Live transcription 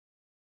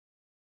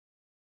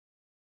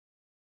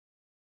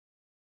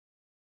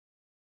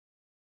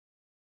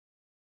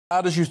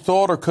Bad as you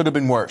thought, or could have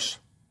been worse?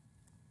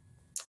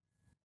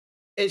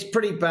 It's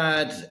pretty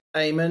bad,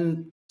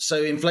 Eamon.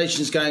 So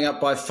inflation's going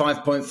up by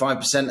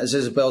 5.5%, as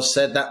Isabel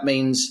said. That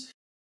means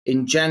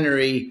in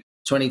January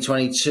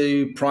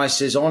 2022,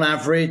 prices on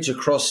average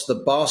across the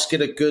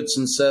basket of goods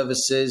and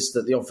services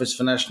that the Office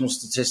for National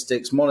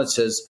Statistics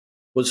monitors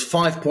was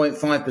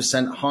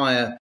 5.5%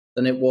 higher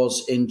than it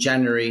was in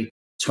January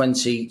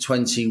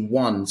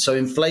 2021. So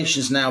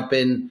inflation's now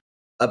been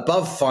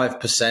above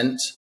 5%,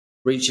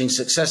 reaching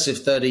successive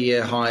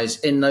 30-year highs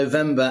in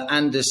November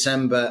and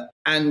December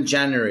and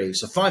January.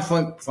 So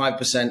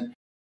 5.5%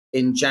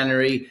 in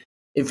January.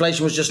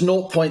 Inflation was just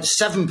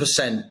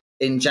 0.7%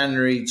 in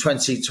January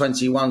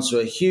 2021, so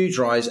a huge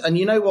rise. And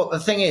you know what? The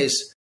thing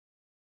is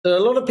that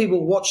a lot of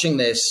people watching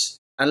this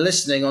and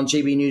listening on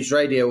GB News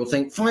Radio will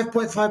think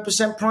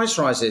 5.5% price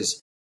rises.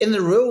 In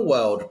the real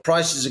world,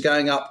 prices are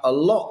going up a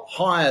lot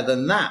higher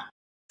than that.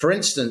 For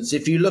instance,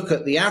 if you look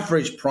at the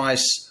average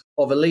price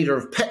of a litre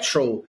of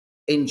petrol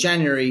in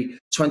January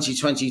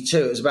 2022,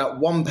 it was about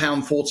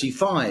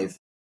 £1.45.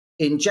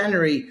 In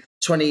January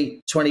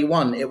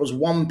 2021, it was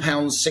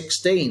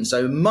 £1.16,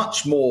 so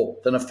much more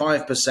than a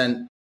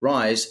 5%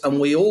 rise. And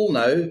we all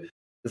know,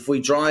 if we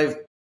drive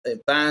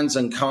vans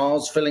and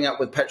cars filling up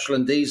with petrol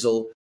and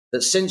diesel,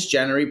 that since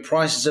January,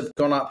 prices have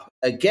gone up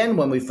again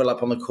when we fill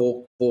up on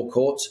the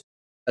forecourt.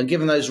 And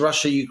given those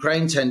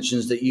Russia-Ukraine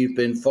tensions that you've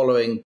been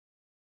following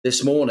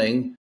this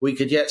morning, we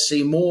could yet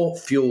see more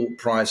fuel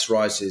price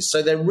rises.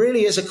 So there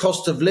really is a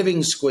cost of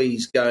living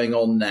squeeze going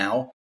on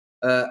now.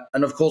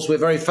 And of course, we're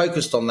very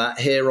focused on that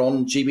here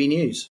on GB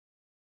News.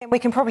 We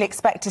can probably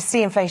expect to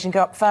see inflation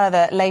go up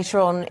further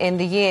later on in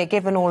the year,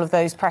 given all of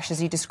those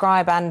pressures you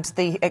describe and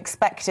the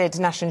expected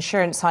national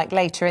insurance hike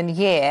later in the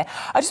year.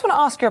 I just want to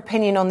ask your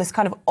opinion on this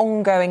kind of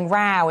ongoing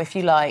row, if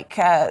you like,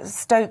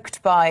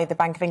 stoked by the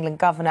Bank of England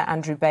Governor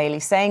Andrew Bailey,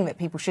 saying that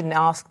people shouldn't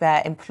ask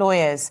their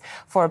employers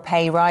for a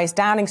pay rise.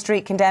 Downing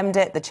Street condemned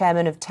it. The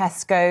chairman of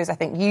Tesco's, I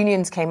think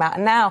unions came out.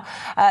 And now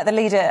the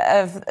leader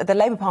of the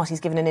Labour Party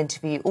has given an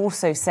interview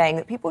also saying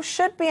that people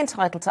should be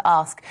entitled to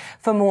ask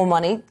for more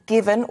money,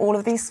 given all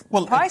of these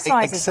price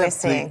rises we're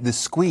seeing. The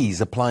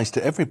squeeze applies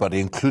to everybody,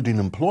 including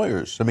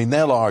employers. I mean,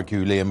 they'll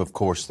argue, Liam, of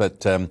course,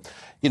 that,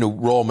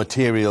 raw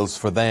materials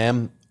for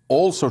them,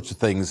 all sorts of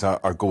things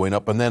are going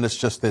up, and then it's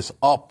just this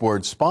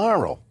upward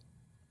spiral.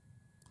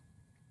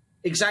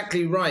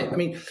 Exactly right. I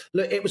mean,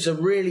 look, it was a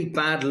really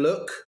bad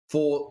look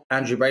for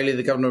Andrew Bailey,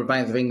 the Governor of the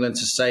Bank of England,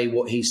 to say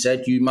what he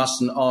said. You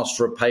mustn't ask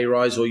for a pay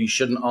rise, or you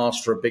shouldn't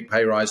ask for a big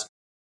pay rise.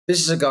 This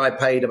is a guy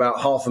paid about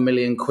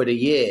 £500,000 a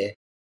year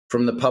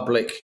from the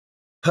public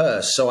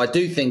purse. So I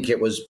do think it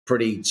was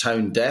pretty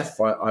tone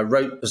deaf. I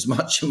wrote as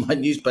much in my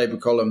newspaper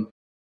column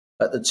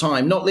at the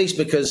time, not least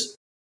because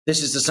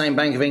this is the same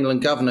Bank of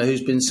England governor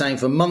who's been saying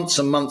for months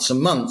and months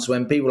and months,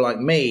 when people like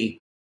me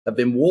have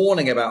been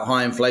warning about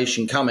high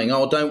inflation coming,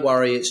 oh, don't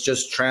worry, it's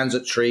just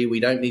transitory. We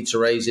don't need to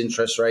raise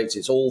interest rates.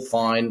 It's all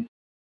fine.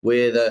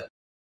 We're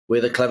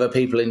the clever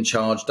people in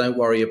charge. Don't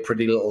worry your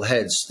pretty little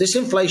heads. This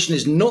inflation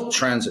is not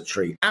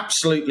transitory.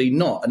 Absolutely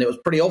not. And it was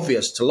pretty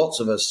obvious to lots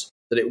of us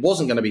that it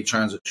wasn't going to be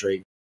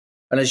transitory.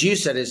 And as you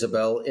said,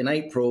 Isabel, in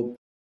April,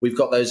 we've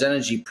got those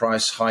energy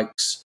price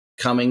hikes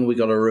coming. We've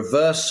got a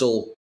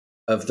reversal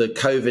of the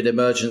COVID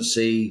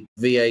emergency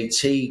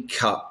VAT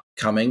cut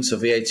coming. So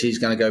VAT is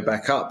going to go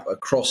back up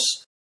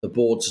across the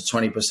board to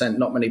 20%.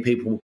 Not many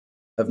people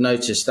have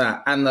noticed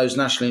that. And those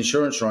national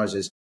insurance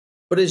rises.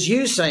 But as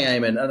you say,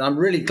 Eamon, and I'm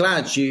really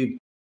glad you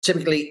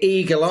typically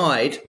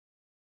eagle-eyed,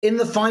 in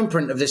the fine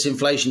print of this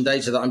inflation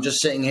data that I'm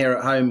just sitting here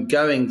at home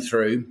going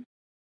through,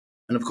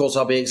 and of course,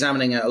 I'll be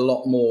examining it a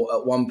lot more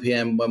at 1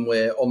 p.m. when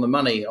we're on the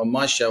money on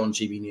my show on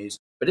GB News.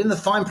 But in the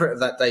fine print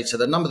of that data,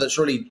 the number that's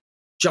really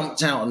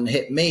jumped out and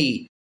hit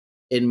me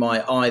in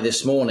my eye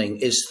this morning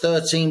is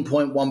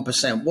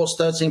 13.1%. What's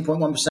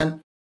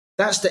 13.1%?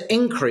 That's the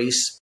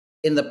increase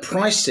in the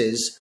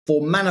prices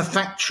for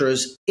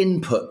manufacturers'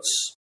 inputs.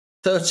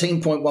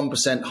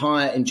 13.1%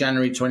 higher in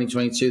January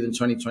 2022 than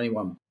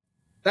 2021.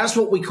 That's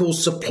what we call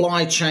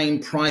supply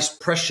chain price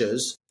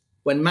pressures,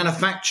 when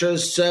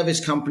manufacturers,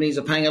 service companies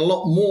are paying a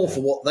lot more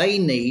for what they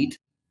need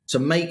to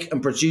make and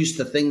produce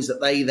the things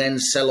that they then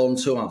sell on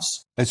to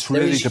us. It's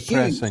really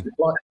depressing.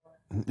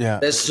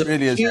 There's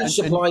huge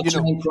supply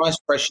chain price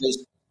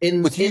pressures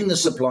in the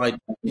supply chain.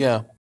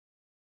 Yeah.